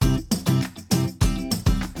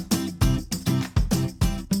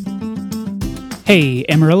Hey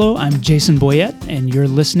Amarillo, I'm Jason Boyette, and you're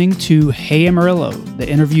listening to Hey Amarillo, the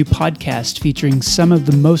interview podcast featuring some of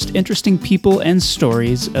the most interesting people and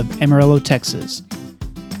stories of Amarillo, Texas.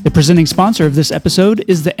 The presenting sponsor of this episode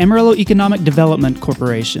is the Amarillo Economic Development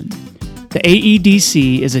Corporation. The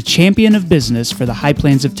AEDC is a champion of business for the High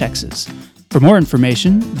Plains of Texas. For more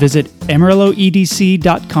information, visit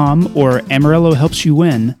amarilloedc.com or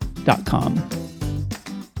amarillohelpsyouwin.com.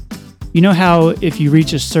 You know how if you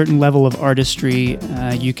reach a certain level of artistry,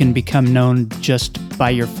 you can become known just by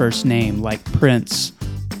your first name, like Prince,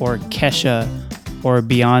 or Kesha, or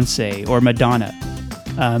Beyonce, or Madonna.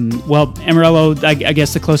 Well, Amarillo, I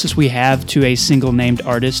guess the closest we have to a single-named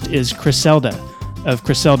artist is Criselda of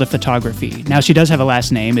Criselda Photography. Now, she does have a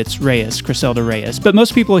last name. It's Reyes, Criselda Reyes. But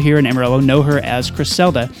most people here in Amarillo know her as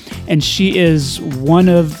Criselda, and she is one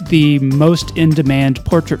of the most in-demand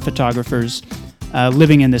portrait photographers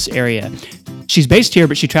living in this area. She's based here,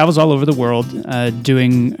 but she travels all over the world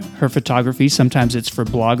doing her photography. Sometimes it's for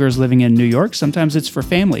bloggers living in New York. Sometimes it's for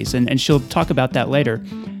families, and she'll talk about that later.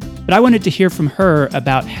 But I wanted to hear from her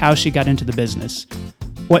about how she got into the business,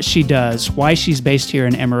 what she does, why she's based here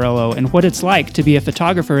in Amarillo, and what it's like to be a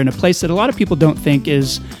photographer in a place that a lot of people don't think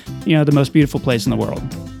is, the most beautiful place in the world.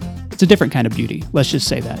 It's a different kind of beauty. Let's just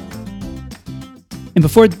say that. And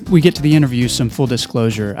before we get to the interview, some full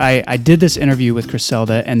disclosure. I did this interview with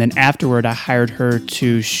Criselda, and then afterward I hired her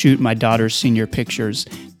to shoot my daughter's senior pictures,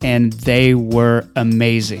 and they were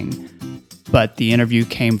amazing. But the interview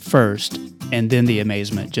came first, and then the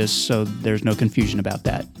amazement, just so there's no confusion about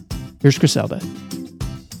that. Here's Criselda.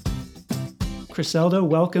 Criselda,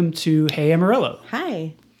 welcome to Hey Amarillo.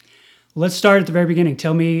 Hi. Let's start at the very beginning.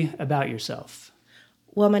 Tell me about yourself.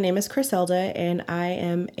 Well, my name is Criselda, and I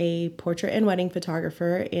am a portrait and wedding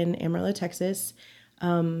photographer in Amarillo, Texas.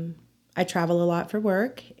 I travel a lot for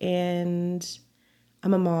work, and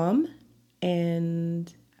I'm a mom,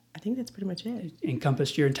 and I think that's pretty much it.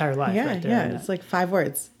 Encompassed your entire life right there. Yeah, it's like 5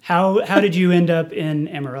 words. How did you end up in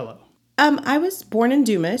Amarillo? I was born in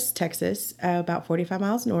Dumas, Texas, about 45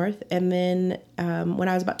 miles north, and then when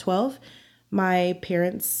I was about 12, my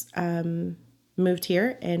parents moved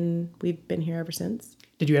here, and we've been here ever since.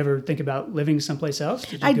 Did you ever think about living someplace else?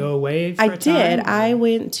 Did you go away for a time? I did. I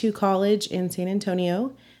went to college in San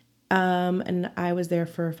Antonio, and I was there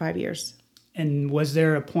for 5 years. And was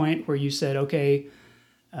there a point where you said, okay,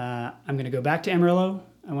 I'm going to go back to Amarillo,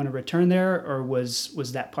 I want to return there, or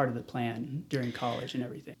was that part of the plan during college and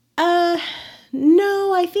everything?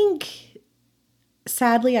 No, I think,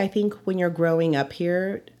 sadly, when you're growing up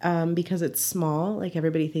here, because it's small, like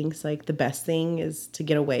everybody thinks like the best thing is to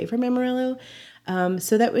get away from Amarillo.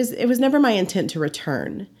 So it was never my intent to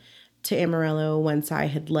return to Amarillo once I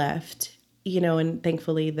had left, and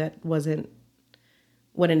thankfully that wasn't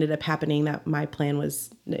what ended up happening. That my plan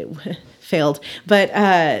failed.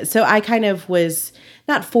 But, so I kind of was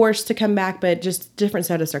not forced to come back, but just different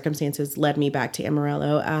set of circumstances led me back to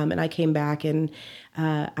Amarillo. And I came back, and,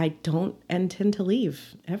 I don't intend to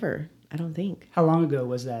leave ever. I don't think. How long ago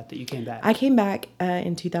was that you came back? I came back,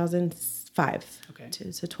 in 2005.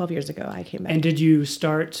 Okay. So 12 years ago, I came back. And did you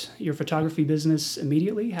start your photography business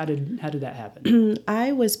immediately? How did that happen?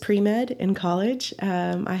 I was pre-med in college.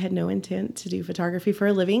 I had no intent to do photography for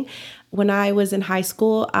a living. When I was in high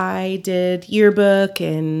school, I did yearbook,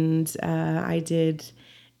 and I did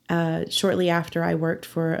shortly after I worked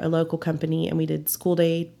for a local company, and we did school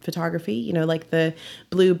day photography, like the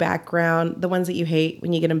blue background, the ones that you hate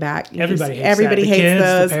when you get them back. Everybody hates kids,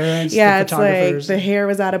 those. The parents, yeah, the it's like the hair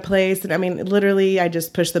was out of place. And I mean, literally, I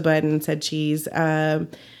just pushed the button and said cheese. I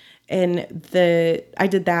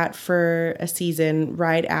did that for a season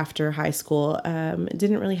right after high school.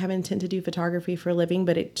 Didn't really have intent to do photography for a living,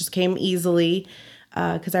 but it just came easily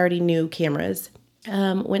because I already knew cameras.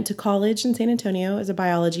 Went to college in San Antonio as a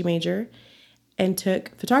biology major and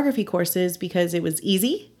took photography courses because it was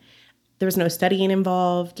easy. There was no studying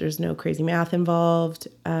involved. There's no crazy math involved.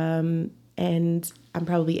 And I'm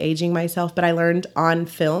probably aging myself, but I learned on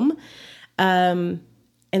film. And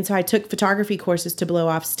so I took photography courses to blow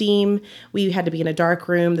off steam. We had to be in a dark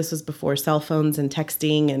room. This was before cell phones and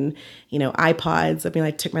texting and, iPods. I mean,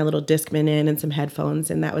 I took my little Discman in and some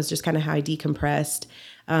headphones, and that was just kind of how I decompressed.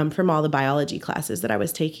 From all the biology classes that I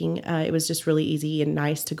was taking. It was just really easy and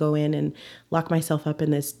nice to go in and lock myself up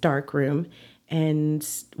in this dark room and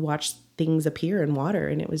watch things appear in water.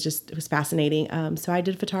 And it was fascinating. So I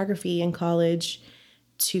did photography in college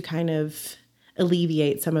to kind of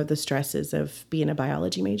alleviate some of the stresses of being a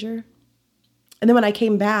biology major. And then when I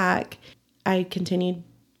came back, I continued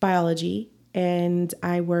biology, and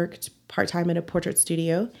I worked part-time at a portrait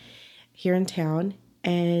studio here in town.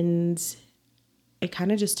 And it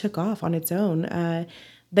kind of just took off on its own.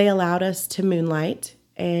 They allowed us to moonlight,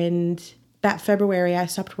 and that February I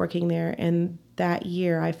stopped working there, and that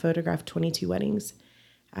year I photographed 22 weddings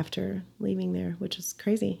after leaving there, which is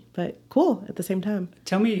crazy, but cool at the same time.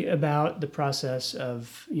 Tell me about the process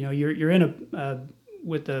of, you're in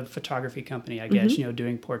with a photography company, I guess,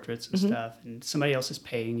 doing portraits and stuff, and somebody else is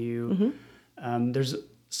paying you. There's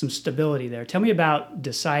some stability there. Tell me about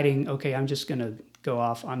deciding, okay, I'm just going to go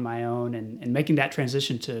off on my own and making that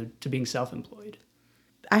transition to being self-employed.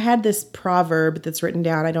 I had this proverb that's written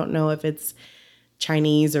down. I don't know if it's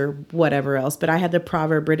Chinese or whatever else, but I had the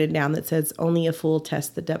proverb written down that says, only a fool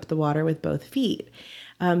tests the depth of water with both feet.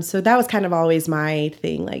 So that was kind of always my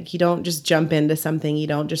thing. Like, you don't just jump into something. You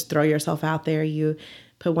don't just throw yourself out there. You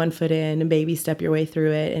put one foot in and baby step your way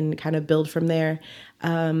through it and kind of build from there.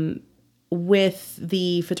 With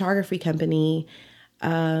the photography company,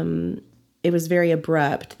 it was very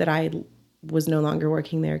abrupt that I was no longer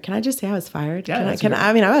working there. Can I just say I was fired? Yeah,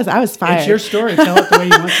 I was fired. It's your story. Tell it the way you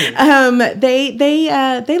want to.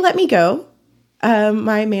 They let me go.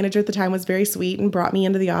 My manager at the time was very sweet and brought me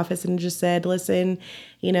into the office and just said, listen,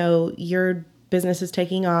 your business is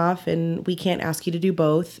taking off and we can't ask you to do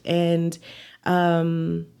both, and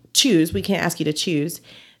choose. We can't ask you to choose.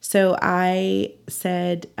 So I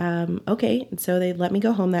said, okay. And so they let me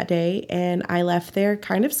go home that day, and I left there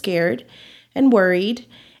kind of scared and worried.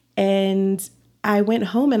 And I went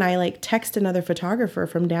home and I texted another photographer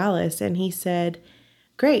from Dallas, and he said,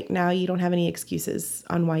 great, now you don't have any excuses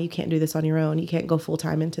on why you can't do this on your own. You can't go full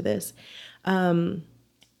time into this. And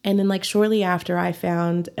then shortly after, I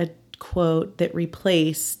found a quote that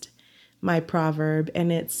replaced my proverb,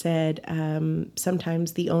 and it said,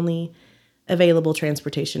 sometimes the only available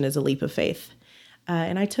transportation is a leap of faith.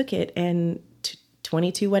 And I took it, and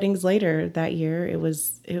 22 weddings later that year, it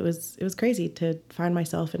was crazy to find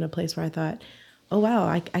myself in a place where I thought, oh wow,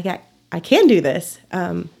 I can do this,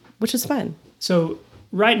 which was fun. So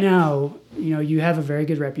right now, you have a very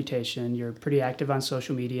good reputation. You're pretty active on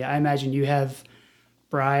social media. I imagine you have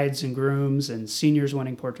brides and grooms and seniors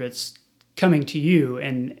wanting portraits coming to you,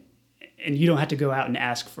 and you don't have to go out and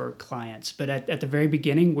ask for clients. But at the very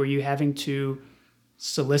beginning, were you having to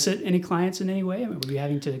solicit any clients in any way? I mean, were you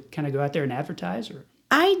having to kind of go out there and advertise? Or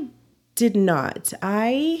I did not.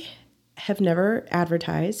 I have never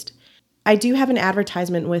advertised. I do have an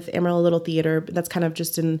advertisement with Amarillo Little Theater, but that's kind of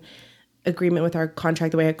just in agreement with our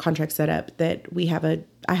contract, the way our contract's set up, that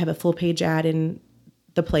I have a full page ad in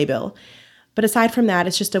the playbill. But aside from that,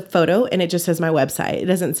 it's just a photo, and it just says my website. It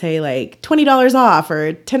doesn't say $20 off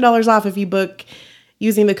or $10 off if you book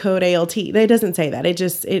using the code ALT. It doesn't say that. It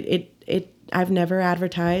just, I've never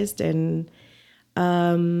advertised, and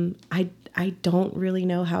I don't really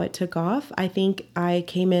know how it took off. I think I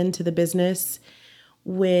came into the business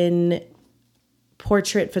when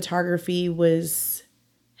portrait photography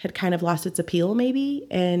had kind of lost its appeal maybe,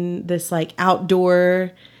 and this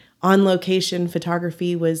outdoor on location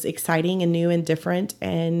photography was exciting and new and different,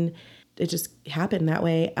 and it just happened that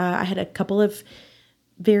way. I had a couple of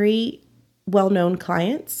very well-known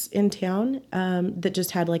clients in town that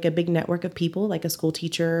just had a big network of people, like a school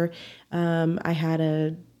teacher. I had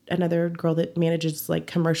another girl that manages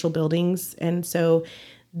commercial buildings, and so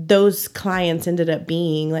those clients ended up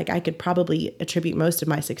being I could probably attribute most of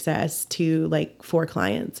my success to 4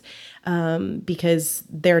 clients because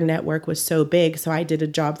their network was so big. So I did a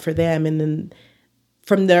job for them, and then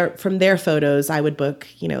from their photos, I would book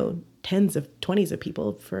 20s of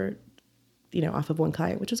people for off of one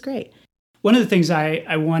client, which was great. One of the things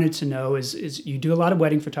I wanted to know is you do a lot of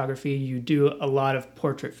wedding photography, you do a lot of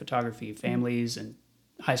portrait photography, families and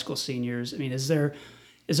high school seniors. I mean, is there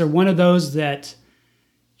one of those that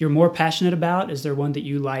you're more passionate about? Is there one that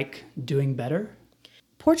you like doing better?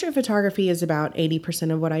 Portrait photography is about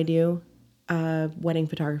 80% of what I do. Wedding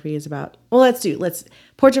photography is about,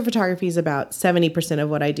 portrait photography is about 70% of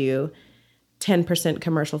what I do, 10%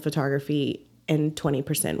 commercial photography, and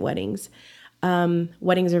 20% weddings.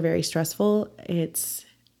 Weddings are very stressful. It's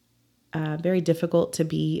very difficult to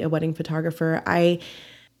be a wedding photographer. I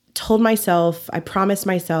promised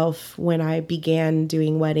myself when I began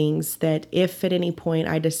doing weddings that if at any point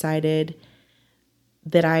I decided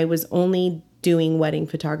that I was only doing wedding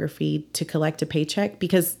photography to collect a paycheck,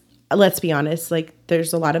 because let's be honest,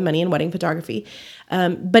 there's a lot of money in wedding photography.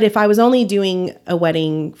 But if I was only doing a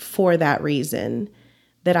wedding for that reason,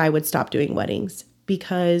 that I would stop doing weddings,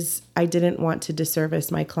 because I didn't want to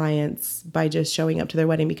disservice my clients by just showing up to their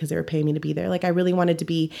wedding because they were paying me to be there. I really wanted to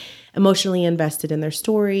be emotionally invested in their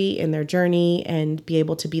story, in their journey, and be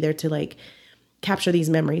able to be there to capture these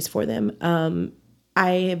memories for them.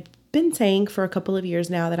 I have been saying for a couple of years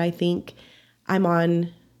now that I think I'm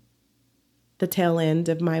on the tail end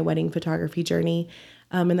of my wedding photography journey.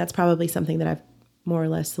 And that's probably something that I've more or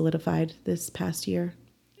less solidified this past year.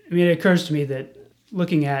 I mean, it occurs to me that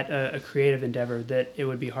looking at a creative endeavor, that it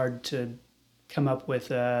would be hard to come up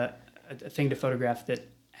with a thing to photograph that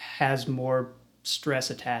has more stress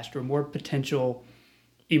attached or more potential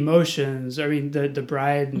emotions. I mean, the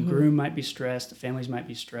bride and groom might be stressed, the families might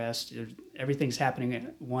be stressed. Everything's happening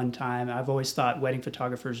at one time. I've always thought wedding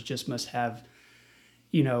photographers just must have,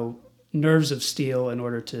 nerves of steel in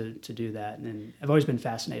order to do that. And I've always been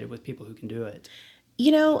fascinated with people who can do it.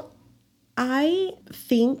 I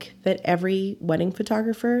think that every wedding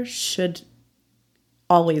photographer should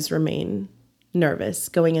always remain nervous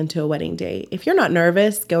going into a wedding day. If you're not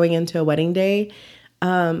nervous going into a wedding day,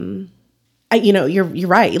 you're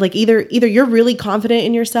right. Like either you're really confident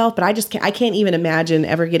in yourself, but I can't even imagine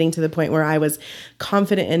ever getting to the point where I was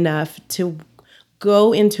confident enough to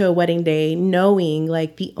go into a wedding day knowing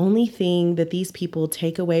like the only thing that these people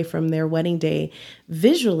take away from their wedding day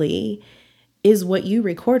visually is what you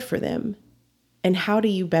record for them. And how do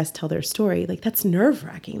you best tell their story? Like that's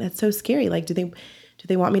nerve-wracking. That's so scary. Like do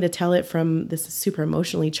they want me to tell it from this super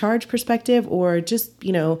emotionally charged perspective, or just,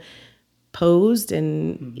 posed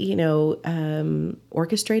and,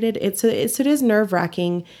 orchestrated? It is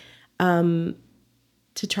nerve-wracking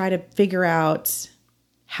to try to figure out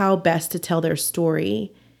how best to tell their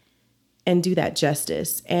story and do that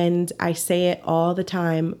justice. And I say it all the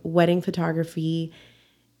time, wedding photography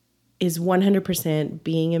is 100%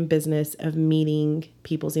 being in business of meeting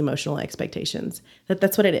people's emotional expectations.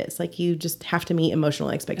 That's what it is. Like you just have to meet emotional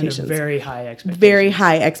expectations. And very high expectations. Very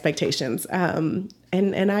high expectations.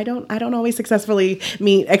 And I don't always successfully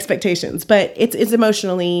meet expectations, but it's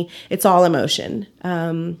emotionally, it's all emotion.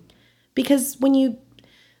 Because when you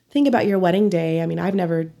think about your wedding day, I mean, I've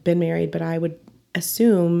never been married, but I would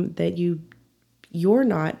assume that you're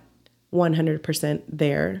not 100%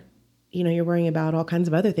 there. You're worrying about all kinds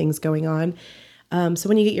of other things going on. So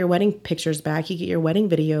when you get your wedding pictures back, you get your wedding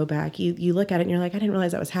video back, you look at it and you're like, I didn't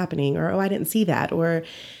realize that was happening, or, oh, I didn't see that, or,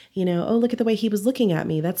 oh, look at the way he was looking at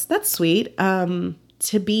me. That's sweet.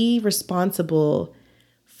 To be responsible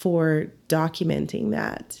for documenting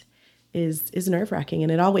that is nerve-wracking,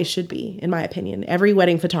 and it always should be, in my opinion. Every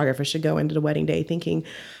wedding photographer should go into the wedding day thinking,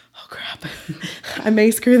 oh crap, I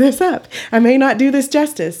may screw this up. I may not do this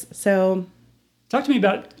justice. So talk to me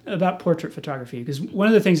about portrait photography, because one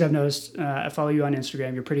of the things I've noticed, I follow you on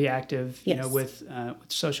Instagram. You're pretty active, yes, with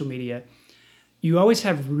social media. You always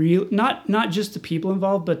have not just the people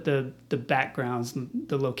involved, but the backgrounds,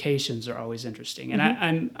 the locations are always interesting.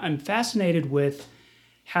 And I'm fascinated with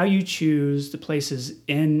how you choose the places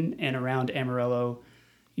in and around Amarillo,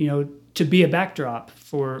 to be a backdrop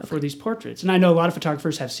for these portraits. And I know a lot of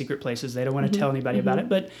photographers have secret places. They don't want to tell anybody about it.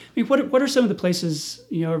 But I mean, what are some of the places,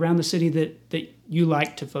 around the city that you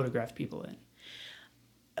like to photograph people in?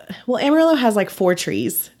 Well, Amarillo has like 4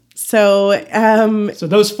 trees. So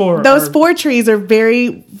those four trees are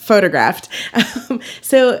very photographed.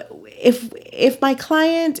 So if my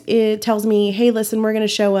client tells me, hey, listen, we're going to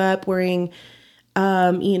show up wearing,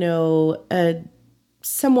 a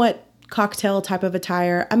somewhat cocktail type of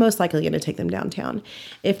attire, I'm most likely going to take them downtown.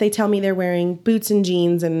 If they tell me they're wearing boots and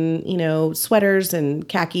jeans and, sweaters and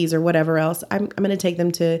khakis or whatever else, I'm going to take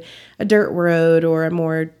them to a dirt road or a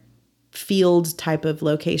more field type of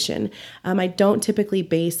location. I don't typically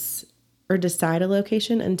base or decide a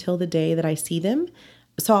location until the day that I see them.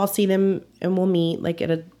 So I'll see them and we'll meet like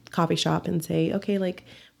at a coffee shop and say, okay, like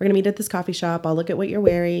we're going to meet at this coffee shop. I'll look at what you're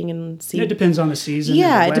wearing and see. It depends on the season.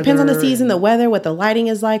 Yeah, it depends on the season, the weather, what the lighting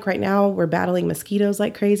is like. Right now, we're battling mosquitoes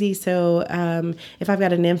like crazy. So if I've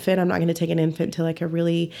got an infant, I'm not going to take an infant to like a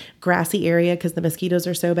really grassy area because the mosquitoes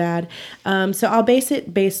are so bad. So I'll base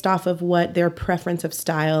it based off of what their preference of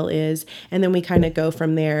style is. And then we kind of go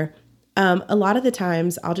from there. A lot of the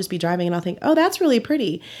times I'll just be driving and I'll think, oh, that's really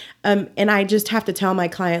pretty. And I just have to tell my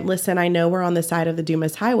client, listen, I know we're on the side of the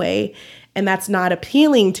Dumas Highway and that's not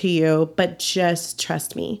appealing to you, but just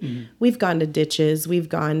trust me. Mm-hmm. We've gone to ditches. We've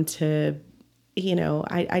gone to,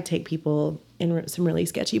 I take people in some really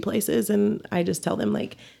sketchy places and I just tell them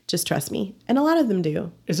like, just trust me. And a lot of them do.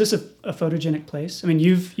 Is this a photogenic place? I mean,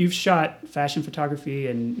 you've shot fashion photography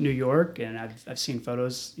in New York and I've seen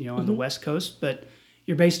photos, on the West Coast, but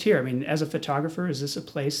you're based here. I mean, as a photographer, is this a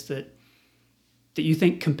place that you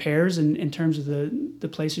think compares in terms of the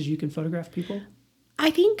places you can photograph people? I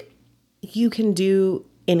think you can do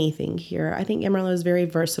anything here. I think Amarillo is very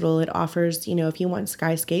versatile. It offers, if you want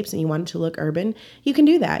skyscapes and you want it to look urban, you can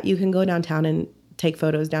do that. You can go downtown and take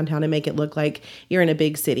photos downtown and make it look like you're in a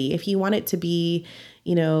big city. If you want it to be,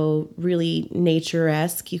 really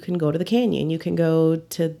nature-esque, you can go to the canyon. You can go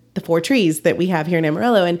to the 4 trees that we have here in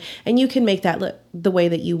Amarillo, and you can make that look the way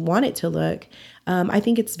that you want it to look. I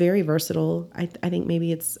think it's very versatile. I think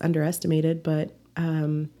maybe it's underestimated, but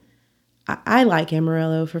I like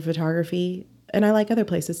Amarillo for photography, and I like other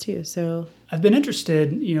places too. So I've been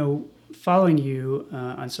interested, following you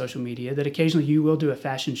on social media, that occasionally you will do a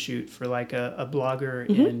fashion shoot for like a blogger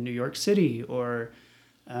in New York City, or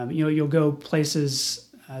you'll go places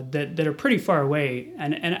that are pretty far away,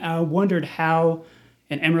 and I wondered how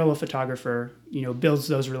an Amarillo photographer builds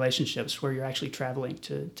those relationships where you're actually traveling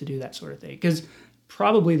to do that sort of thing, because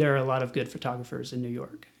probably there are a lot of good photographers in New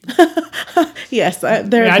York. Yes,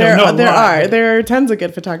 there are tons of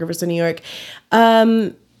good photographers in New York.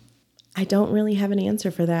 I don't really have an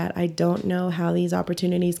answer for that. I don't know how these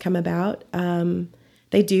opportunities come about.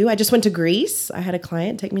 They do. I just went to Greece. I had a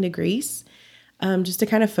client take me to Greece just to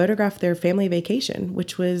kind of photograph their family vacation,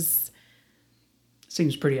 which was...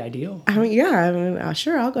 Seems pretty ideal.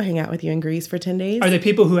 Sure, I'll go hang out with you in Greece for 10 days. Are they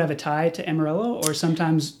people who have a tie to Amarillo, or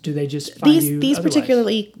sometimes do they just find these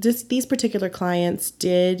particular clients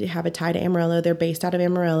did have a tie to Amarillo. They're based out of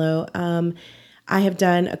Amarillo. I have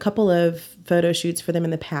done a couple of photo shoots for them in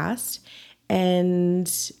the past,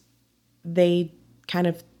 and they kind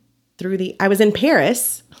of I was in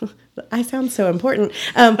Paris. I sound so important.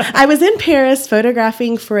 I was in Paris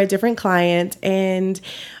photographing for a different client, and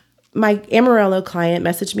my Amarillo client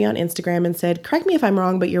messaged me on Instagram and said, "Correct me if I'm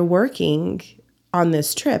wrong, but you're working on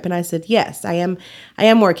this trip." And I said, "Yes, I am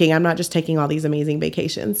working. I'm not just taking all these amazing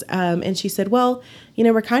vacations." And she said, "Well,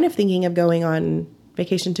 we're kind of thinking of going on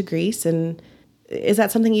vacation to Greece, and is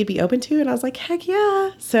that something you'd be open to?" And I was like, "Heck yeah."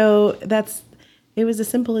 So it was as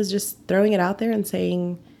simple as just throwing it out there and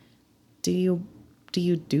saying, do you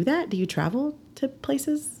do that? Do you travel to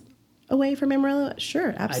places away from Amarillo?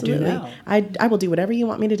 Sure, absolutely. I do now. I will do whatever you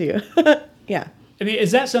want me to do. Yeah. I mean,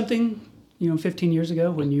 is that something, 15 years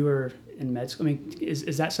ago when you were in med school? I mean,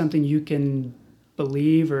 is that something you can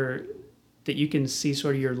believe, or that you can see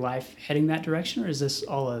sort of your life heading that direction, or is this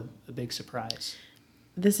all a big surprise?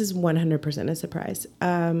 This is 100% a surprise.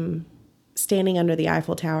 Standing under the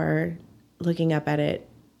Eiffel Tower, looking up at it,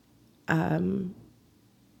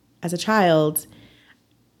 as a child,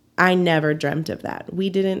 I never dreamt of that.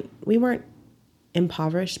 We weren't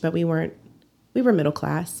impoverished, but we were middle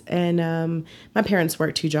class. And my parents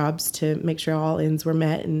worked 2 jobs to make sure all ends were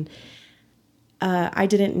met. And I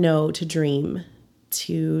didn't know to dream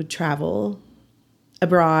to travel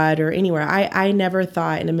abroad or anywhere. I never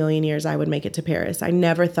thought in a million years I would make it to Paris. I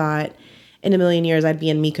never thought in a million years I'd be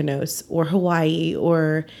in Mykonos or Hawaii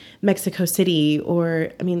or Mexico City.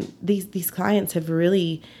 Or, I mean, these clients have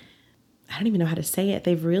really, I don't even know how to say it,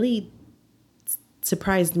 they've really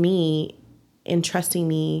surprised me in trusting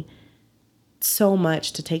me so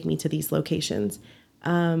much to take me to these locations.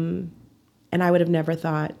 And I would have never,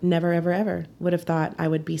 ever would have thought I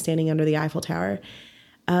would be standing under the Eiffel Tower.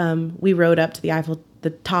 We rode up to the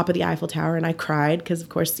top of the Eiffel Tower, and I cried because, of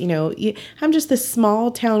course, I'm just this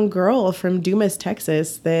small town girl from Dumas,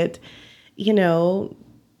 Texas that, I don't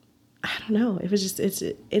know. It was just,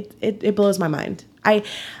 it blows my mind.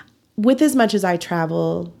 With as much as I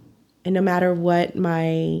travel, and no matter what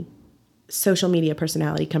my social media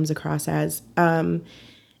personality comes across as,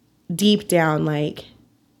 deep down, like,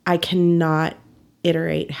 I cannot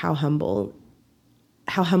iterate how humbling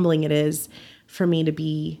it is for me to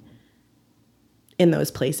be in those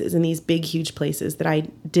places, in these big, huge places that I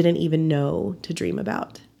didn't even know to dream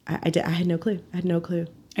about. I had no clue.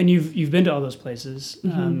 And you've been to all those places,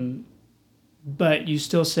 but you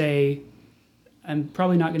still say, I'm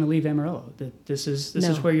probably not going to leave Amarillo. That this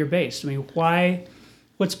is where you're based. I mean, why?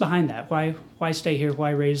 What's behind that? Why stay here?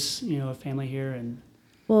 Why raise a family here? And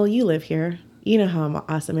well, you live here. You know how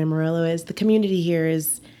awesome Amarillo is. The community here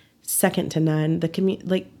is second to none.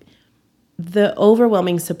 The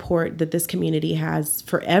overwhelming support that this community has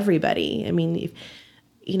for everybody. I mean,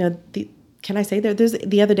 can I say that there's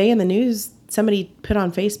the other day in the news, somebody put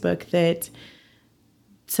on Facebook that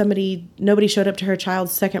nobody showed up to her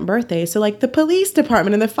child's second birthday. So like the police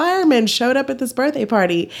department and the firemen showed up at this birthday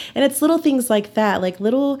party. And it's little things like that, like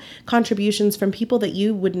little contributions from people that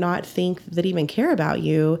you would not think that even care about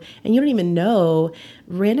you. And you don't even know.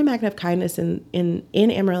 Random act of kindness in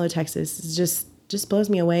Amarillo, Texas is just blows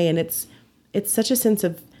me away. And it's such a sense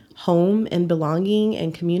of home and belonging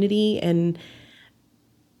and community. And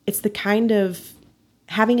it's the kind of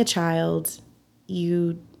having a child,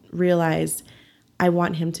 you realize I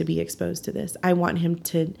want him to be exposed to this. I want him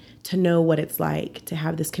to know what it's like to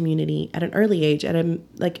have this community at an early age, at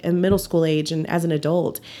a middle school age, and as an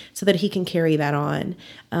adult, so that he can carry that on.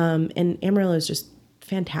 And Amarillo is just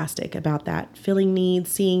fantastic about that, filling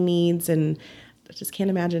needs, seeing needs, and I just can't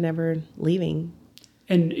imagine ever leaving.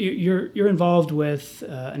 And you're involved with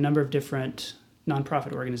a number of different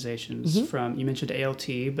nonprofit organizations. From, you mentioned ALT,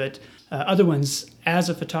 but other ones as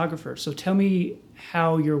a photographer. So tell me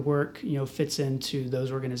how your work, fits into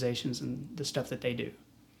those organizations and the stuff that they do.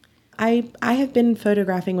 I have been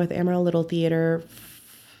photographing with Amarillo Little Theater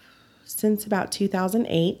since about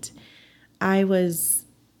 2008. I was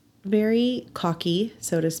very cocky,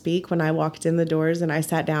 so to speak, when I walked in the doors and I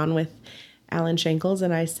sat down with Alan Shankles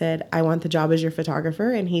and I said, I want the job as your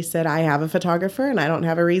photographer. And he said, I have a photographer and I don't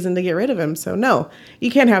have a reason to get rid of him. So no,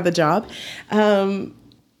 you can't have the job.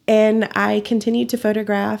 And I continued to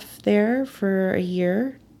photograph there for a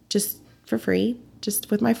year, just for free,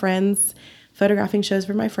 just with my friends, photographing shows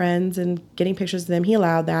for my friends and getting pictures of them. He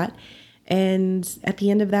allowed that. And at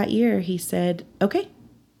the end of that year, he said, okay,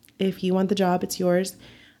 if you want the job, it's yours.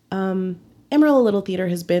 Amarillo Little Theater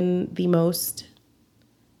has been the most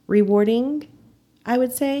rewarding, I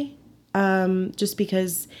would say, just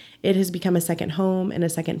because it has become a second home and a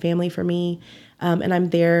second family for me. And I'm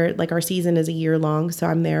there, like our season is a year long, so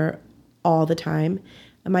I'm there all the time.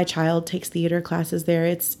 My child takes theater classes there.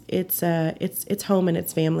 It's home and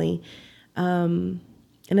it's family. And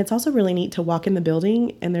it's also really neat to walk in the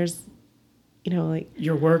building and there's,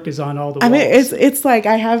 your work is on all the walls. I mean, it's like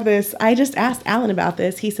I have this, I just asked Alan about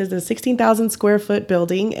this. He says it's a 16,000 square foot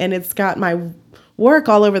building and it's got my work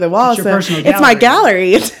all over the wall. It's your personal gallery. It's my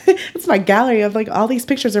gallery. It's my gallery of like all these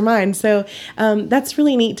pictures are mine. So that's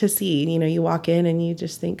really neat to see. You walk in and you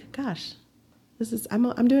just think, gosh,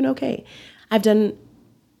 I'm doing okay. I've done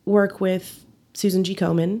work with Susan G.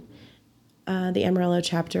 Komen, the Amarillo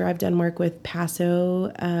chapter. I've done work with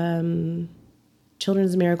Paso.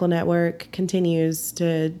 Children's Miracle Network continues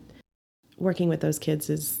to working with those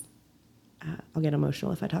kids is I'll get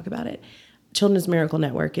emotional if I talk about it. Children's Miracle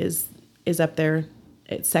Network is up there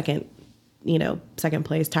at second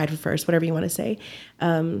place, tied for first, whatever you want to say.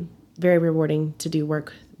 Very rewarding to do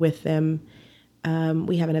work with them.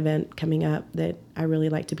 We have an event coming up that I really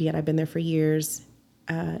like to be at. I've been there for years.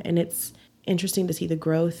 And it's interesting to see the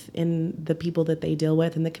growth in the people that they deal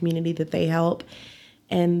with and the community that they help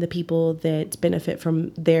and the people that benefit from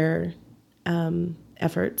their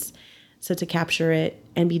efforts. So to capture it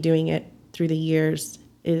and be doing it through the years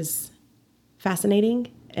is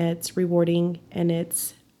fascinating. It's rewarding, and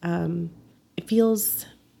it feels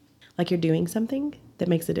like you're doing something that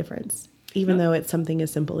makes a difference, even though it's something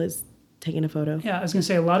as simple as taking a photo. Yeah, I was going to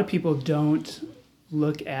say a lot of people don't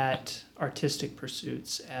look at artistic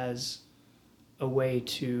pursuits as a way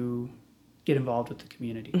to get involved with the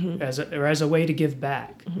community, as a way to give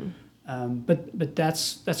back. But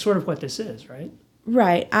that's sort of what this is, right?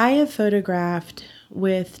 Right. I have photographed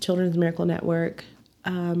with Children's Miracle Network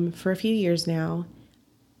for a few years now.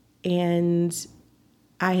 And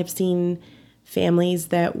I have seen families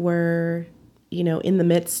that were, in the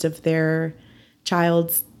midst of their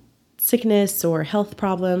child's sickness or health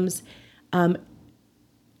problems. And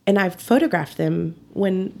I've photographed them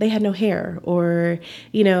when they had no hair or,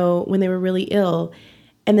 when they were really ill.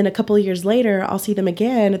 And then a couple of years later, I'll see them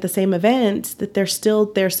again at the same event that they're still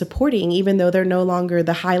there supporting, even though they're no longer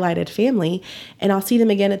the highlighted family. And I'll see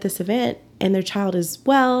them again at this event and their child is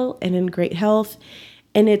well and in great health.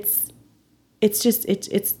 And it's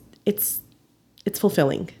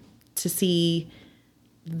fulfilling to see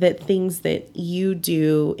that things that you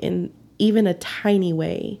do in even a tiny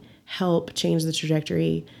way help change the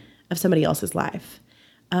trajectory of somebody else's life.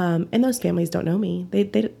 And those families don't know me. They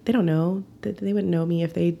don't know that they wouldn't know me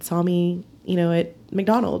if they saw me, at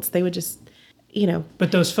McDonald's. They would just,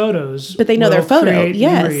 But those photos. But they know their photo. Create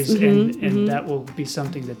yes. memories, and that will be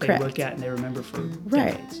something that they Correct. look at and they remember for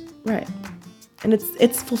decades. Right. And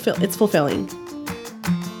it's fulfilling.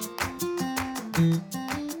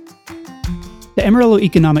 The Amarillo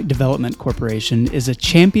Economic Development Corporation is a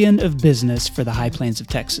champion of business for the High Plains of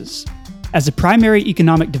Texas. As the primary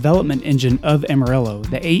economic development engine of Amarillo,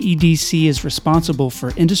 the AEDC is responsible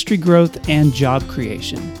for industry growth and job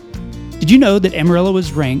creation. Did you know that Amarillo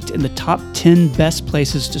is ranked in the top 10 best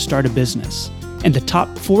places to start a business and the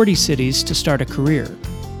top 40 cities to start a career?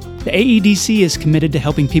 The AEDC is committed to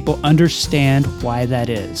helping people understand why that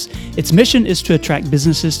is. Its mission is to attract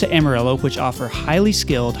businesses to Amarillo which offer highly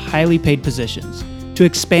skilled, highly paid positions, to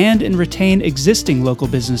expand and retain existing local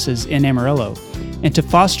businesses in Amarillo, and to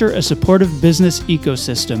foster a supportive business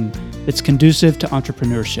ecosystem that's conducive to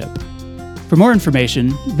entrepreneurship. For more information,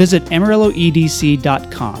 visit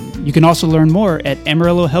amarilloedc.com. You can also learn more at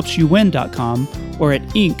amarillohelpsyouwin.com or at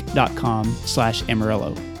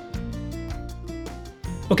inc.com/Amarillo.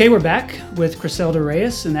 Okay, we're back with Criselda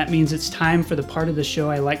Reyes, and that means it's time for the part of the show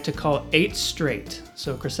I like to call 8 Straight.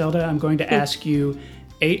 So, Criselda, I'm going to ask you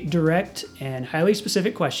 8 direct and highly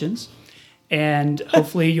specific questions, and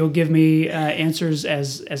hopefully you'll give me answers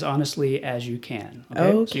as honestly as you can.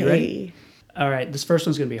 Okay. So you ready? All right, this first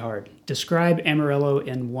one's going to be hard. Describe Amarillo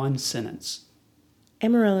in 1 sentence.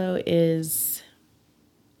 Amarillo is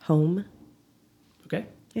home. Okay.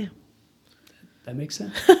 Yeah. That makes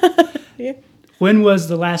sense. Yeah. When was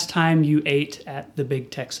the last time you ate at the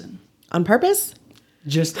Big Texan? On purpose?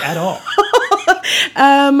 Just at all.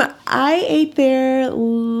 I ate there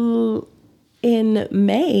in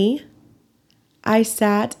May. I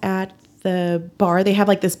sat at the bar. They have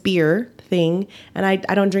like this beer thing, and I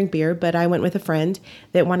don't drink beer, but I went with a friend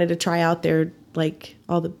that wanted to try out their like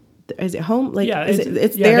all the. Is it home? Like, yeah,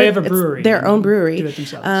 it's their. They have a brewery. Their own brewery. Do it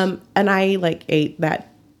themselves. And I like ate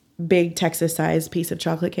that big Texas-sized piece of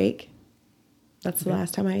chocolate cake. That's the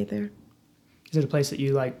last time I ate there. Is it a place that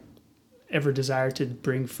you like ever desire to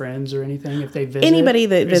bring friends or anything if they visit? Anybody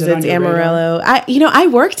that visits Amarillo. I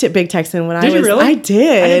worked at Big Texan when I was. Did you really? I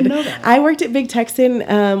did. I didn't know that. I worked at Big Texan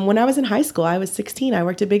when I was in high school. I was 16. I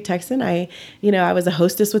worked at Big Texan. I was a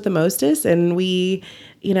hostess with the mostest, and we,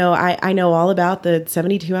 I know all about the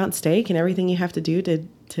 72-ounce steak and everything you have to do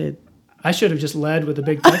to. I should have just led with a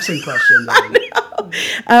Big Texan question.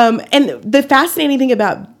 And the fascinating thing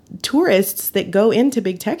about tourists that go into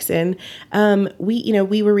Big Texan,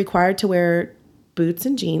 we were required to wear boots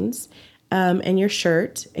and jeans, and your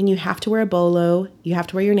shirt, and you have to wear a bolo, you have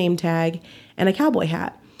to wear your name tag, and a cowboy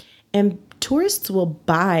hat. And tourists will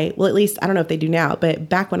buy, well, at least I don't know if they do now, but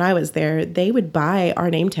back when I was there, they would buy our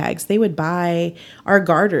name tags. They would buy our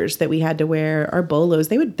garters that we had to wear, our bolos.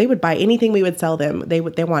 They would buy anything we would sell them. They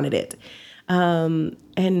wanted it,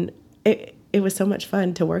 and it was so much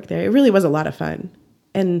fun to work there. It really was a lot of fun.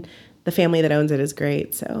 And the family that owns it is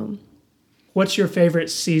great. So, what's your favorite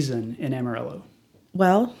season in Amarillo?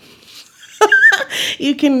 Well,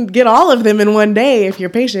 you can get all of them in one day if you're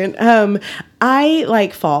patient. I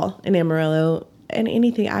like fall in Amarillo and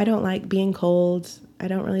anything. I don't like being cold. I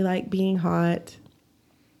don't really like being hot.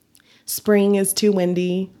 Spring is too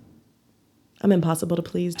windy. I'm impossible to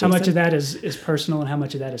please, Jason. How much of that is personal and how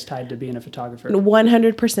much of that is tied to being a photographer?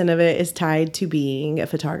 100% of it is tied to being a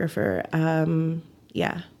photographer.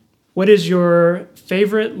 Yeah. What is your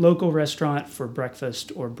favorite local restaurant for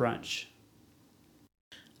breakfast or brunch?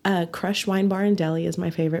 Crush Wine Bar and Deli is my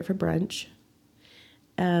favorite for brunch.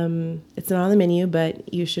 It's not on the menu,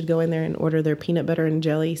 but you should go in there and order their peanut butter and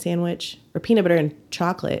jelly sandwich, or peanut butter and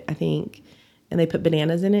chocolate, I think. And they put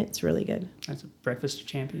bananas in it. It's really good. That's a breakfast of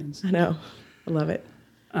champions. I know. I love it.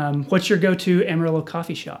 What's your go-to Amarillo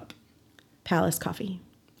coffee shop? Palace Coffee.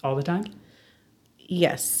 All the time?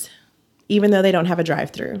 Yes. Even though they don't have a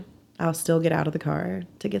drive-through, I'll still get out of the car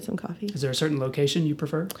to get some coffee. Is there a certain location you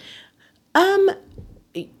prefer?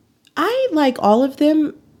 I like all of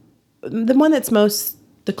them. The one that's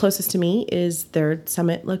the closest to me is their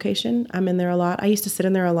Summit location. I'm in there a lot. I used to sit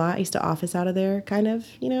in there a lot. I used to office out of there, kind of,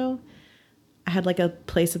 I had like a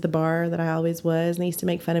place at the bar that I always was, and they used to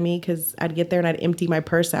make fun of me because I'd get there and I'd empty my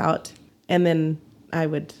purse out, and then I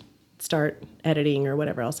would start editing or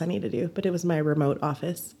whatever else I need to do. But it was my remote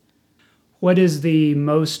office. What is the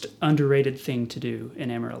most underrated thing to do in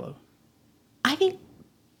Amarillo? I think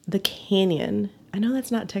the canyon. I know that's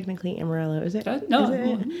not technically Amarillo, is it? No.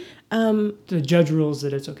 Is it? The judge rules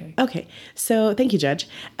that it's okay. Okay. So thank you, Judge.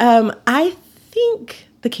 I think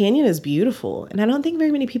the canyon is beautiful, and I don't think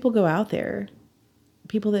very many people go out there.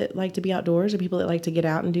 People that like to be outdoors or people that like to get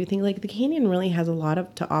out and do things. Like the canyon really has a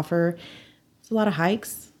lot to offer. It's a lot of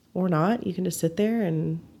hikes or not. You can just sit there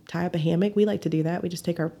and tie up a hammock. We like to do that. We just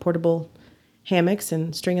take our portable hammocks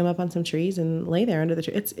and string them up on some trees and lay there under the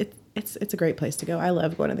tree. It's a great place to go. I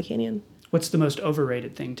love going to the canyon. What's the most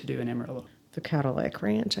overrated thing to do in Amarillo? The Cadillac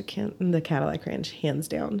Ranch. The Cadillac Ranch, hands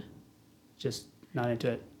down. Just not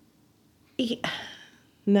into it?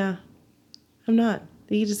 No, I'm not.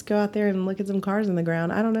 You just go out there and look at some cars in the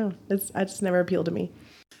ground. I don't know. It just never appealed to me.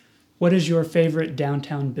 What is your favorite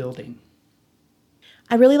downtown building?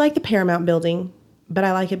 I really like the Paramount building, but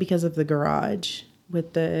I like it because of the garage.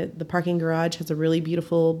 With the parking garage has a really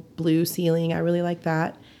beautiful blue ceiling. I really like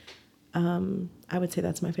that. I would say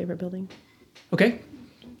that's my favorite building. Okay.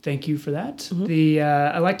 Thank you for that.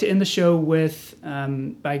 Mm-hmm. I like to end the show with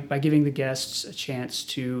by giving the guests a chance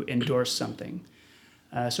to endorse something.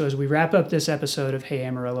 So as we wrap up this episode of Hey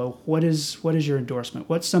Amarillo, what is your endorsement?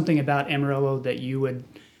 What's something about Amarillo that you would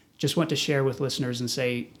just want to share with listeners and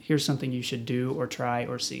say, here's something you should do or try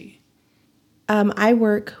or see? I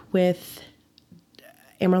work with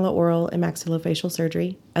Amarillo Oral and Maxillofacial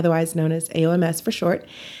Surgery, otherwise known as AOMS for short.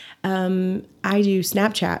 I do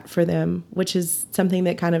Snapchat for them, which is something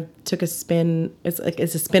that kind of took a spin. It's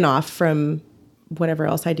a spin-off from whatever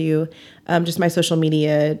else I do. Just my social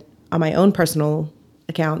media on my own personal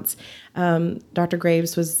accounts. Dr.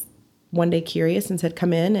 Graves was one day curious and said,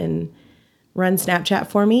 come in and run Snapchat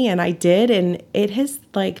for me. And I did. And it has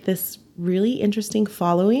like this really interesting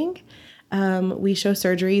following. We show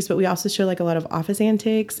surgeries, but we also show like a lot of office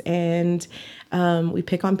antics, and we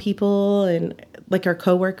pick on people and like our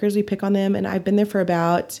coworkers, we pick on them. And I've been there for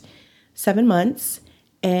about 7 months,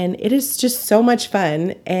 and it is just so much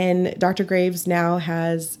fun. And Dr. Graves now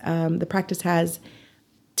has, the practice has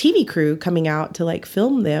TV crew coming out to like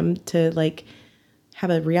film them, to like have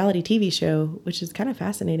a reality TV show, which is kind of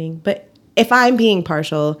fascinating. But if I'm being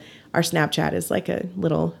partial, our Snapchat is like a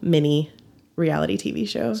little mini reality TV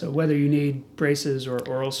show. So whether you need braces or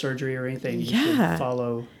oral surgery or anything, you should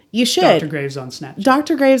follow. You should. Dr. Graves on Snapchat.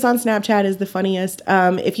 Dr. Graves on Snapchat is the funniest.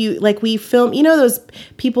 If you like, we film, you know, those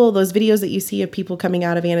people, those videos that you see of people coming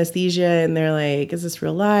out of anesthesia and they're like, is this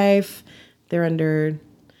real life? They're under,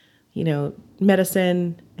 you know,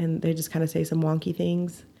 medicine, and they just kind of say some wonky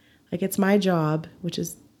things. Like, it's my job, which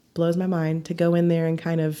is blows my mind, to go in there and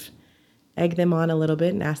kind of egg them on a little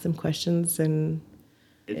bit and ask them questions. And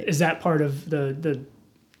is that part of the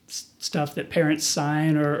stuff that parents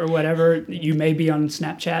sign or whatever? You may be on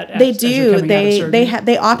Snapchat. They do.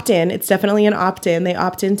 They opt in. It's definitely an opt in. They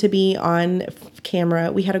opt in to be on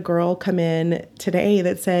camera. We had a girl come in today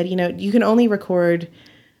that said, you know, you can only record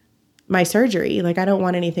my surgery. Like, I don't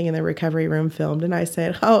want anything in the recovery room filmed. And I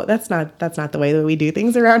said, oh, that's not the way that we do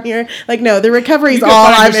things around here. Like, no, the recovery's all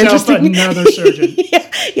I'm interested in. Another surgeon.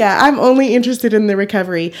 Yeah, I'm only interested in the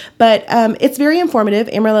recovery. But it's very informative.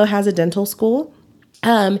 Amarillo has a dental school.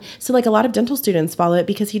 So like a lot of dental students follow it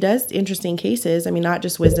because he does interesting cases. I mean, not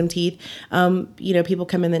just wisdom teeth. You know, people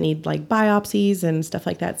come in that need like biopsies and stuff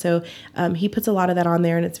like that. So he puts a lot of that on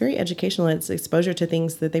there, and it's very educational. It's exposure to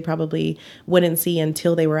things that they probably wouldn't see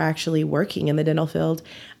until they were actually working in the dental field.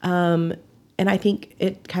 And I think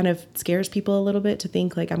it kind of scares people a little bit to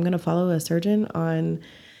think like, I'm going to follow a surgeon on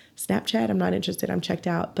Snapchat. I'm not interested. I'm checked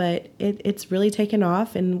out. But it's really taken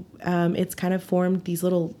off, and it's kind of formed these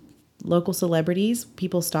little local celebrities.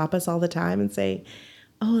 People stop us all the time and say,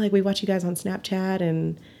 oh, like, we watch you guys on Snapchat,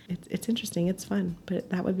 and it's interesting. It's fun. But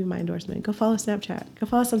that would be my endorsement. Go follow Snapchat. Go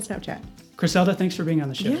follow us on Snapchat. Criselda, thanks for being on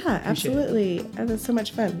the show. Yeah, absolutely. That was so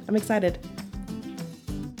much fun. I'm excited.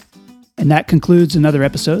 And that concludes another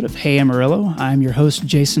episode of Hey Amarillo. I'm your host,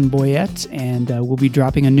 Jason Boyette, and we'll be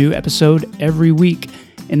dropping a new episode every week.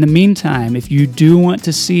 In the meantime, if you do want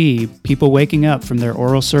to see people waking up from their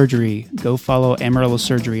oral surgery, go follow Amarillo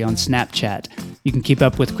Surgery on Snapchat. You can keep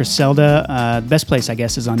up with Criselda. The best place, I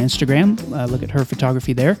guess, is on Instagram. Look at her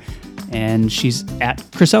photography there. And she's at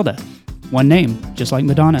Criselda. One name, just like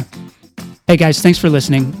Madonna. Hey guys, thanks for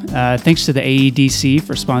listening. Thanks to the AEDC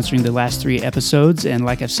for sponsoring the last 3 episodes. And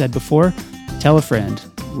like I've said before, tell a friend,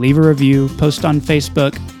 leave a review, post on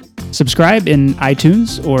Facebook. Subscribe in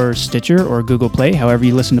iTunes or Stitcher or Google Play, however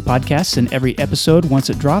you listen to podcasts, and every episode, once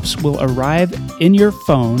it drops, will arrive in your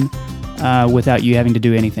phone without you having to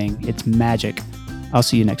do anything. It's magic. I'll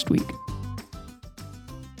see you next week.